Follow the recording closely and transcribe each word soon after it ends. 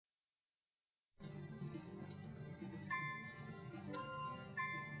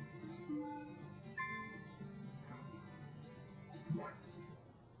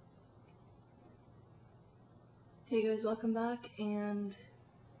Hey guys, welcome back, and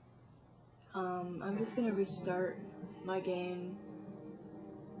I'm just gonna restart my game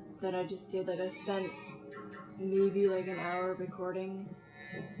that I just did. Like, I spent maybe like an hour recording,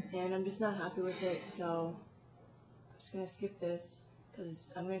 and I'm just not happy with it, so I'm just gonna skip this,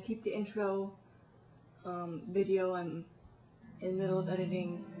 because I'm gonna keep the intro video. I'm in the middle of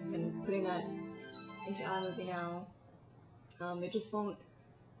editing and putting that into iMovie now. It just won't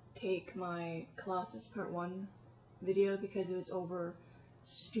take my Colossus Part 1 video because it was over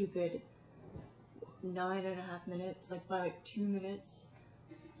stupid 9.5 minutes, like by like 2 minutes.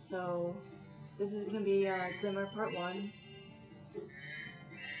 So this is gonna be Glimmer Part 1.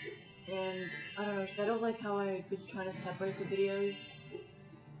 And I don't know, I don't like how I was trying to separate the videos.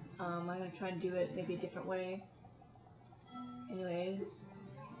 I'm gonna try and do it maybe a different way. Anyway.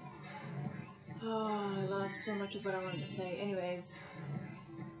 Oh, I lost so much of what I wanted to say. Anyways.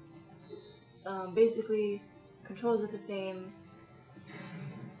 Basically, controls are the same,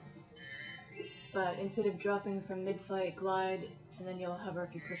 but instead of dropping from mid-flight, glide, and then you'll hover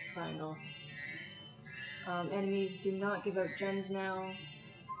if you push triangle. Enemies do not give out gems now.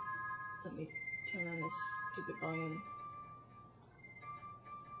 Let me turn on this stupid volume.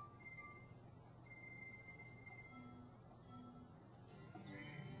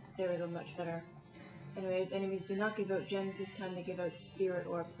 There we go, much better. Anyways, enemies do not give out gems this time, they give out spirit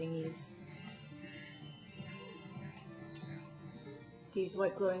orb thingies. These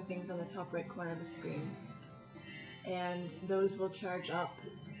white glowing things on the top right corner of the screen. And those will charge up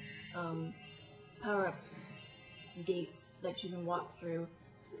power-up gates that you can walk through,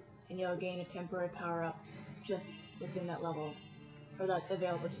 and you'll gain a temporary power-up just within that level. Or that's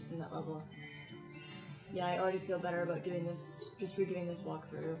available just in that level. Yeah, I already feel better about doing this, just redoing this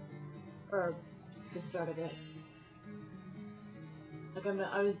walkthrough. Or the start of it. Like,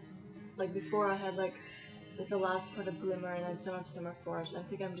 I was, like, before I had, like the last part of Glimmer and then some of Summer Forest. I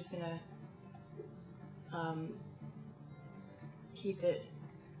think I'm just gonna, keep it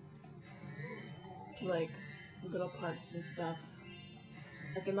to, like, little parts and stuff.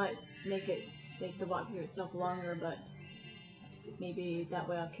 Like, it might make the walkthrough itself longer, but maybe that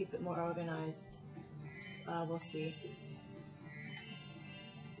way I'll keep it more organized. We'll see.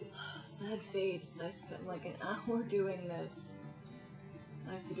 Sad face. I spent like an hour doing this.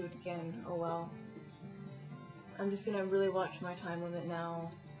 I have to do it again. Oh well. I'm just gonna really watch my time limit now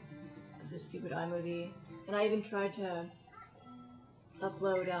because of stupid iMovie. And I even tried to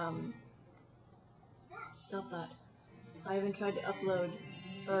upload, stop that. I even tried to upload,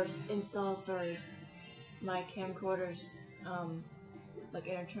 or install, sorry, my camcorder's, like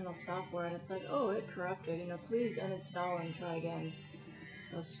internal software, and it's like, oh, it corrupted, you know, please uninstall and try again.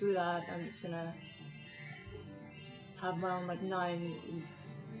 So screw that, I'm just gonna have my own, like,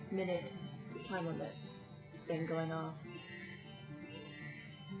 9-minute time limit thing going off.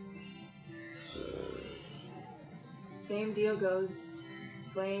 Same deal goes.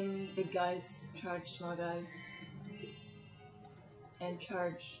 Flame big guys, charge small guys, and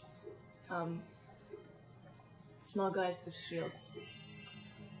charge small guys with shields.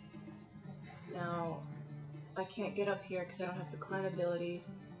 Now, I can't get up here because I don't have the climb ability.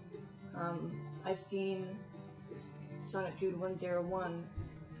 I've seen Sonic Dude 101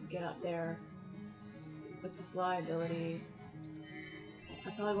 get up there with the fly ability.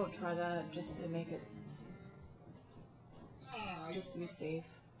 I probably won't try that just to make it, just to be safe.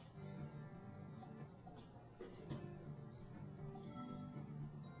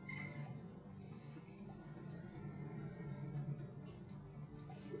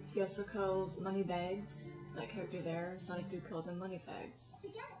 He also calls money bags, that character there. Sonic Dude calls him money fags.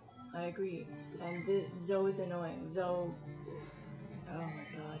 I agree. And Zoe is annoying. Zoe. Oh my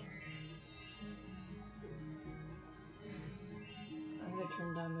god. I'm gonna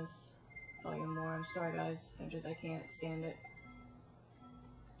turn down this volume more. I'm sorry guys. I can't stand it.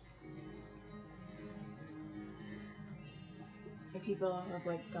 And people have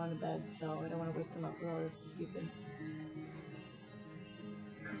like gone to bed, so I don't want to wake them up with all this stupid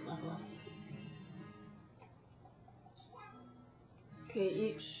kerfluffle. Okay,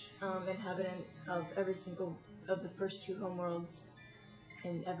 each inhabitant of every single of the first 2 homeworlds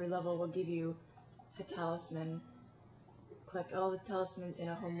in every level will give you a talisman. Collect all the talismans in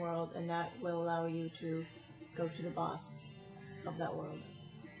a homeworld, and that will allow you to go to the boss of that world.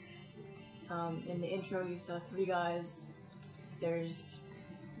 In the intro, you saw 3 guys. There's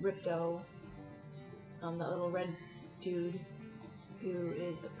Ripto, that little red dude who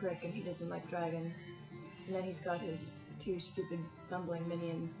is a prick and he doesn't like dragons. And then he's got his 2 stupid bumbling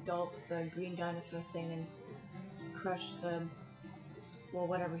minions, Gulp, the green dinosaur thing, and Crush, the, well,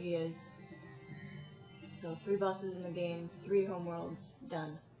 whatever he is. So 3 bosses in the game, 3 homeworlds,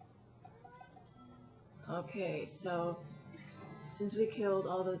 done. Okay, so since we killed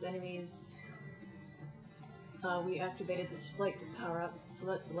all those enemies, we activated this flight to power up, so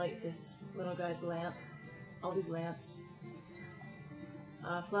let's light this little guy's lamp. All these lamps.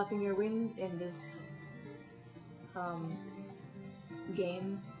 Flapping your wings in this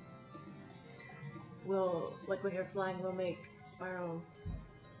game will, like when you're flying, will make Spyro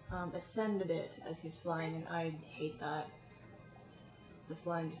ascend a bit as he's flying, and I hate that. The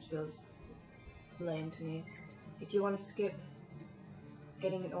flying just feels lame to me. If you want to skip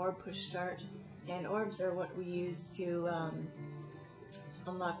getting an orb, push start, and orbs are what we use to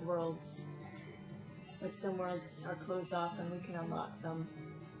unlock worlds. Like some worlds are closed off and we can unlock them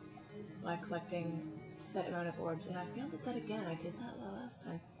by collecting a set amount of orbs, and I failed at that again. I did that last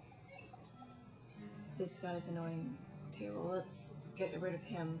time. This guy's annoying. Okay, well let's get rid of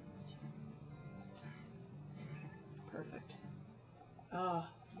him. Perfect. Oh.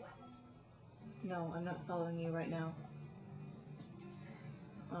 No, I'm not following you right now.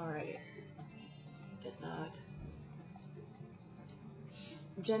 Alright. Get that.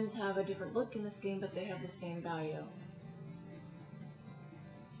 Gems have a different look in this game, but they have the same value.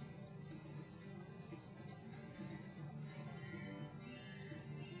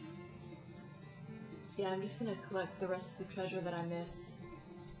 Yeah, I'm just gonna collect the rest of the treasure that I miss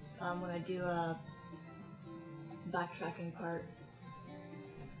when I do a backtracking part.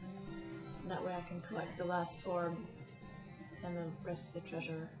 That way I can collect the last orb and the rest of the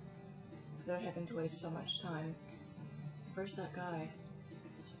treasure without having to waste so much time. Where's that guy?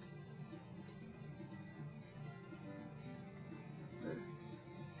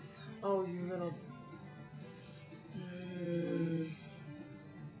 Oh, you little...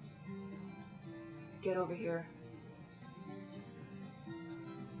 Get over here.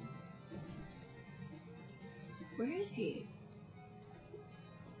 Where is he?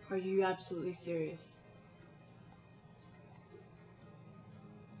 Are you absolutely serious?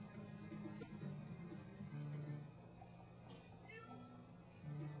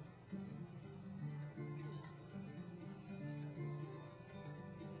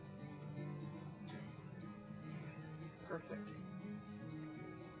 Perfect.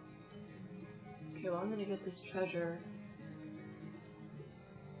 Okay, well I'm gonna get this treasure.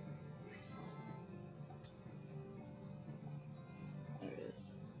 There it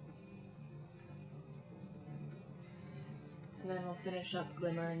is. And then we'll finish up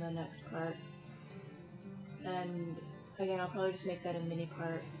Glimmer in the next part. And again, I'll probably just make that a mini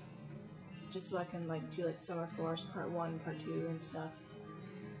part, just so I can like do like Summer Forest part 1, part 2 and stuff.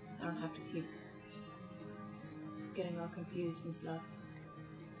 I don't have to keep getting all confused and stuff.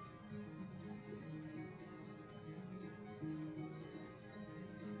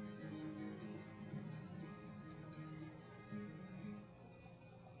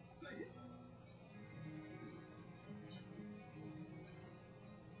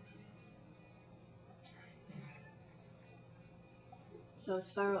 So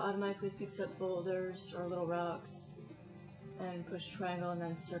Spyro automatically picks up boulders or little rocks, and push triangle and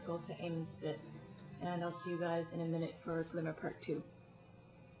then circle to aim and spit. And I'll see you guys in a minute for Glimmer Part 2.